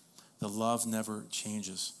 The love never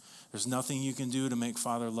changes. There's nothing you can do to make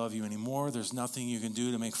Father love you anymore. There's nothing you can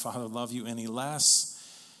do to make Father love you any less.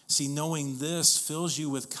 See, knowing this fills you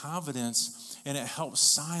with confidence, and it helps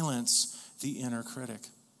silence the inner critic.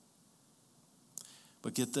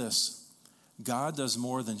 But get this, God does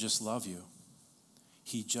more than just love you.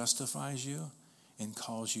 He justifies you and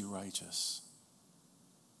calls you righteous.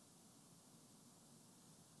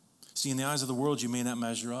 See, in the eyes of the world, you may not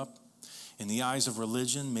measure up. In the eyes of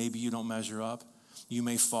religion, maybe you don't measure up. You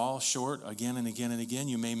may fall short again and again and again.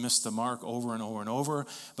 You may miss the mark over and over and over.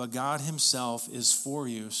 But God himself is for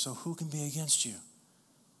you, so who can be against you?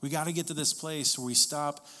 We got to get to this place where we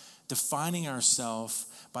stop defining ourselves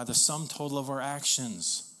by the sum total of our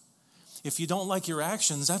actions. If you don't like your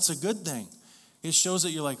actions, that's a good thing. It shows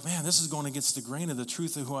that you're like, man, this is going against the grain of the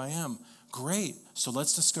truth of who I am. Great. So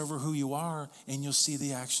let's discover who you are, and you'll see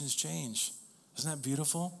the actions change. Isn't that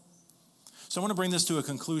beautiful? So I want to bring this to a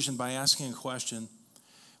conclusion by asking a question.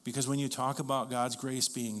 Because when you talk about God's grace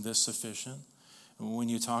being this sufficient, and when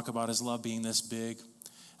you talk about his love being this big,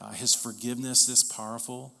 his forgiveness this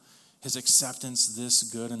powerful, his acceptance this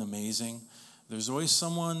good and amazing, there's always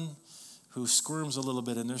someone who squirms a little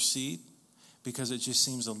bit in their seat because it just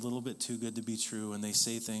seems a little bit too good to be true. And they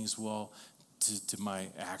say things, well, do my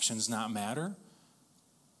actions not matter?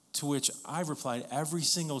 To which I've replied every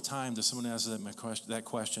single time to someone who asks that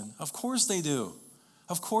question, of course they do.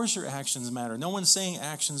 Of course your actions matter. No one's saying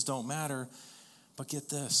actions don't matter. But get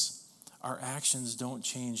this, our actions don't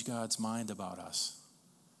change God's mind about us.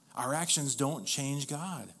 Our actions don't change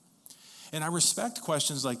God. And I respect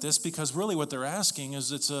questions like this because really what they're asking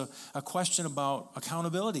is it's a question about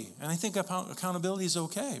accountability. And I think accountability is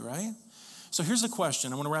okay, right? So here's the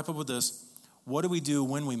question. I want to wrap up with this. What do we do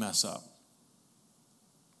when we mess up?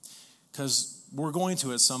 Because we're going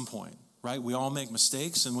to at some point. Right? We all make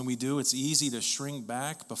mistakes, and when we do, it's easy to shrink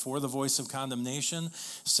back before the voice of condemnation,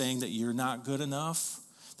 saying that you're not good enough.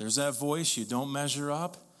 There's that voice, you don't measure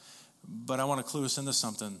up. But I want to clue us into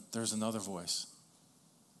something. There's another voice.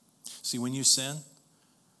 See, when you sin,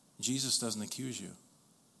 Jesus doesn't accuse you.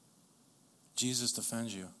 Jesus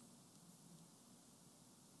defends you.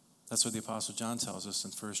 That's what the Apostle John tells us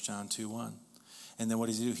in 1 John 2:1. And then what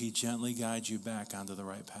does he do? He gently guides you back onto the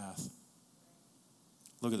right path.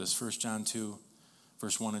 Look at this, 1 John 2,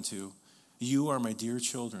 verse 1 and 2. You are my dear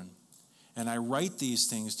children, and I write these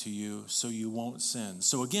things to you so you won't sin.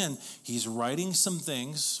 So again, he's writing some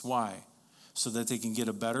things. Why? So that they can get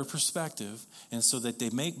a better perspective and so that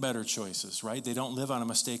they make better choices, right? They don't live on a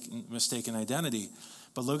mistaken identity.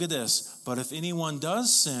 But look at this. But if anyone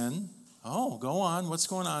does sin, go on. What's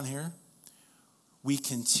going on here? We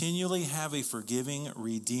continually have a forgiving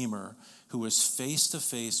Redeemer who is face to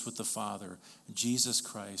face with the Father, Jesus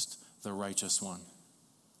Christ, the righteous one.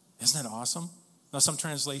 Isn't that awesome? Now, some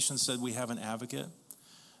translations said we have an advocate.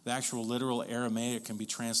 The actual literal Aramaic can be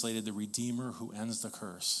translated the Redeemer who ends the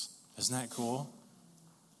curse. Isn't that cool?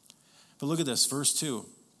 But look at this, verse 2.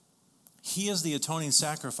 He is the atoning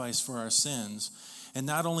sacrifice for our sins, and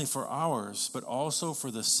not only for ours, but also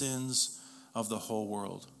for the sins of the whole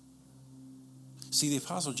world. See, the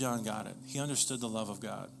Apostle John got it. He understood the love of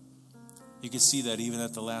God. You could see that even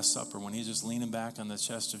at the Last Supper when he's just leaning back on the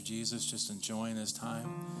chest of Jesus, just enjoying his time.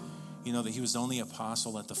 You know that he was the only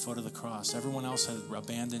apostle at the foot of the cross. Everyone else had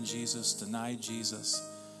abandoned Jesus, denied Jesus,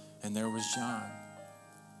 and there was John.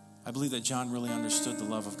 I believe that John really understood the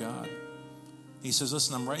love of God. He says,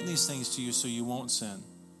 listen, I'm writing these things to you so you won't sin.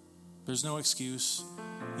 There's no excuse.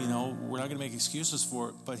 You know, we're not going to make excuses for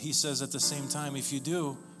it. But he says at the same time, if you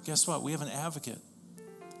do, guess what? We have an advocate.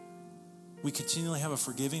 We continually have a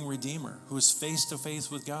forgiving Redeemer who is face to face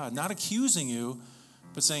with God, not accusing you,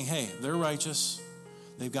 but saying, hey, they're righteous.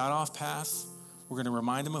 They've got off path. We're going to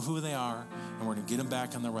remind them of who they are, and we're going to get them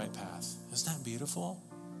back on the right path. Isn't that beautiful?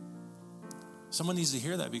 Someone needs to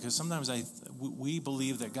hear that, because sometimes we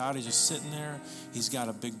believe that God is just sitting there. He's got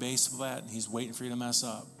a big baseball bat, and he's waiting for you to mess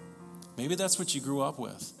up. Maybe that's what you grew up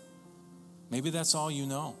with. Maybe that's all you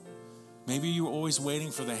know. Maybe you were always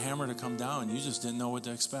waiting for the hammer to come down. You just didn't know what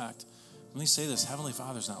to expect. Let me say this. Heavenly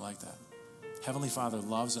Father's not like that. Heavenly Father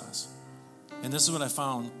loves us. And this is what I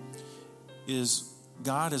found is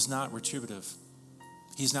God is not retributive.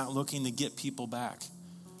 He's not looking to get people back.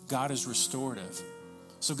 God is restorative.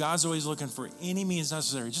 So God's always looking for any means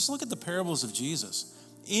necessary. Just look at the parables of Jesus.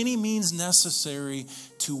 Any means necessary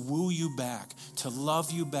to woo you back, to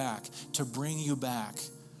love you back, to bring you back.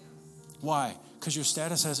 Why? Because your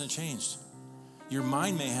status hasn't changed. Your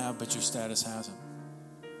mind may have, but your status hasn't.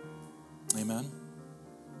 Amen?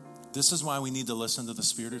 This is why we need to listen to the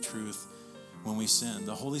Spirit of truth when we sin.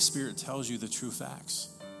 The Holy Spirit tells you the true facts.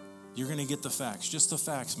 You're going to get the facts. Just the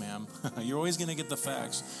facts, ma'am. You're always going to get the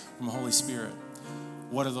facts from the Holy Spirit.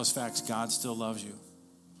 What are those facts? God still loves you.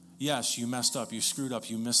 Yes, you messed up. You screwed up.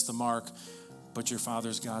 You missed the mark. But your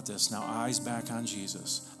Father's got this. Now, eyes back on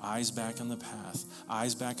Jesus. Eyes back on the path.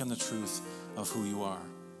 Eyes back on the truth of who you are.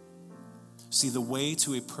 See, the way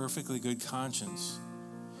to a perfectly good conscience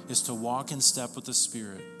is to walk in step with the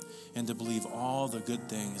Spirit and to believe all the good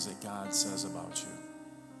things that God says about you.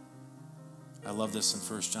 I love this in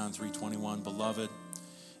 1 John 3:21. Beloved,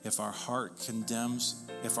 if our heart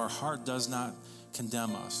does not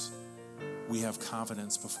condemn us, we have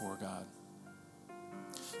confidence before God.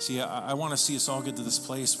 See, I want to see us all get to this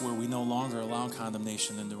place where we no longer allow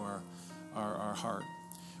condemnation into our heart,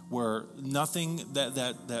 where nothing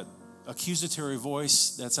that accusatory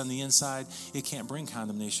voice that's on the inside, it can't bring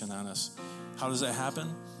condemnation on us. How does that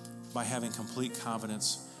happen? By having complete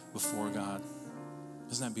confidence before God.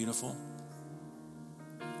 Isn't that beautiful?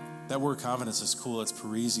 That word confidence is cool. It's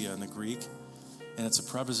parisia in the Greek, and it's a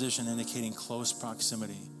preposition indicating close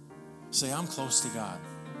proximity. Say, I'm close to God.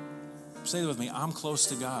 Say it with me, I'm close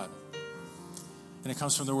to God. And it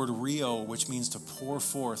comes from the word rio, which means to pour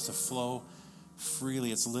forth, to flow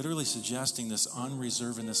freely. It's literally suggesting this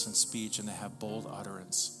unreservedness in speech and to have bold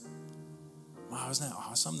utterance. Wow, isn't that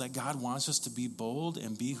awesome? That God wants us to be bold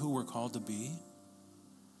and be who we're called to be.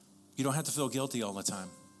 You don't have to feel guilty all the time.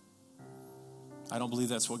 I don't believe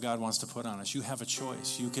that's what God wants to put on us. You have a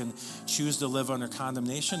choice. You can choose to live under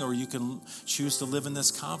condemnation, or you can choose to live in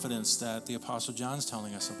this confidence that the Apostle John's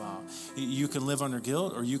telling us about. You can live under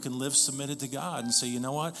guilt, or you can live submitted to God and say, you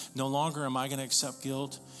know what? No longer am I going to accept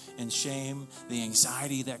guilt and shame, the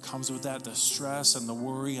anxiety that comes with that, the stress and the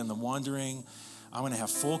worry and the wondering. I'm going to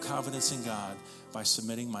have full confidence in God by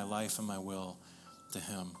submitting my life and my will to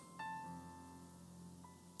Him.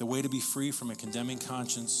 The way to be free from a condemning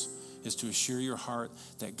conscience is to assure your heart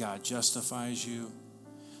that God justifies you,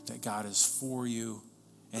 that God is for you,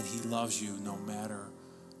 and He loves you no matter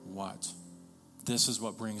what. This is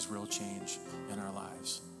what brings real change in our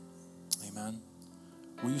lives. Amen.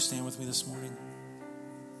 Will you stand with me this morning?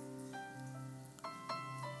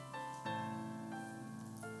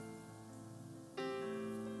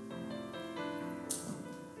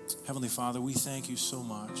 Heavenly Father, we thank you so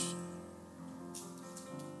much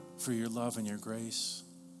for your love and your grace.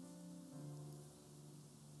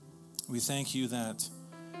 We thank you that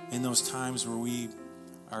in those times where we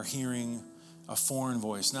are hearing a foreign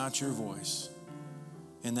voice, not your voice,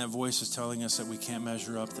 and that voice is telling us that we can't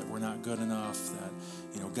measure up, that we're not good enough,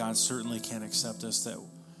 that God certainly can't accept us,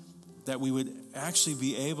 that we would actually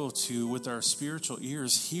be able to, with our spiritual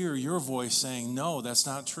ears, hear your voice saying, no, that's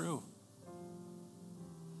not true.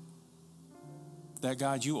 That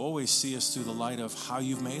God, you always see us through the light of how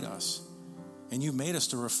you've made us. And you've made us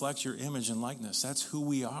to reflect your image and likeness. That's who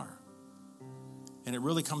we are. And it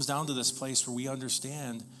really comes down to this place where we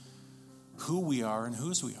understand who we are and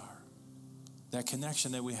whose we are. That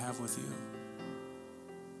connection that we have with you.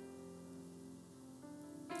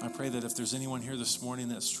 I pray that if there's anyone here this morning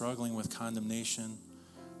that's struggling with condemnation,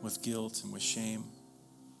 with guilt, and with shame,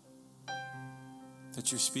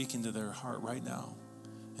 that you're speaking to their heart right now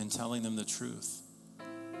and telling them the truth,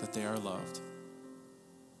 that they are loved,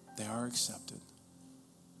 they are accepted.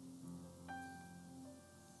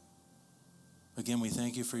 Again, we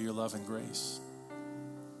thank you for your love and grace.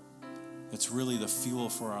 It's really the fuel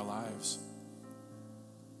for our lives.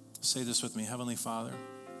 Say this with me. Heavenly Father,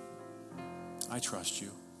 I trust you.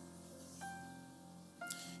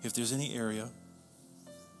 If there's any area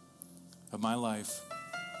of my life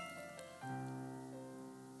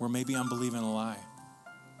where maybe I'm believing a lie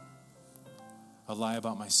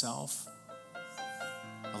about myself,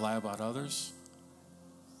 a lie about others,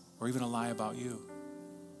 or even a lie about you,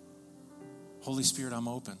 Holy Spirit, I'm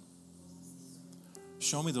open.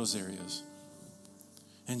 Show me those areas.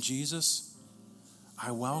 And Jesus, I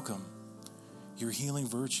welcome your healing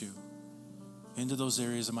virtue into those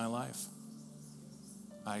areas of my life.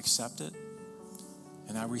 I accept it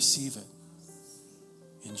and I receive it.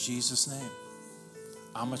 In Jesus' name,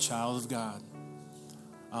 I'm a child of God.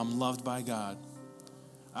 I'm loved by God.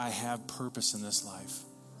 I have purpose in this life.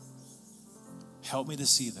 Help me to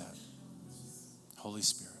see that, Holy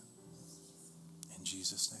Spirit. In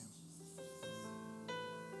Jesus' name.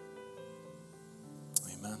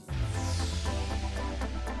 Amen.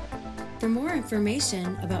 For more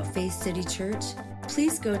information about Faith City Church,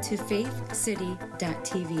 please go to faithcity.tv.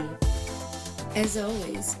 As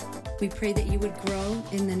always, we pray that you would grow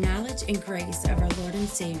in the knowledge and grace of our Lord and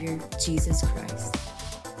Savior, Jesus Christ.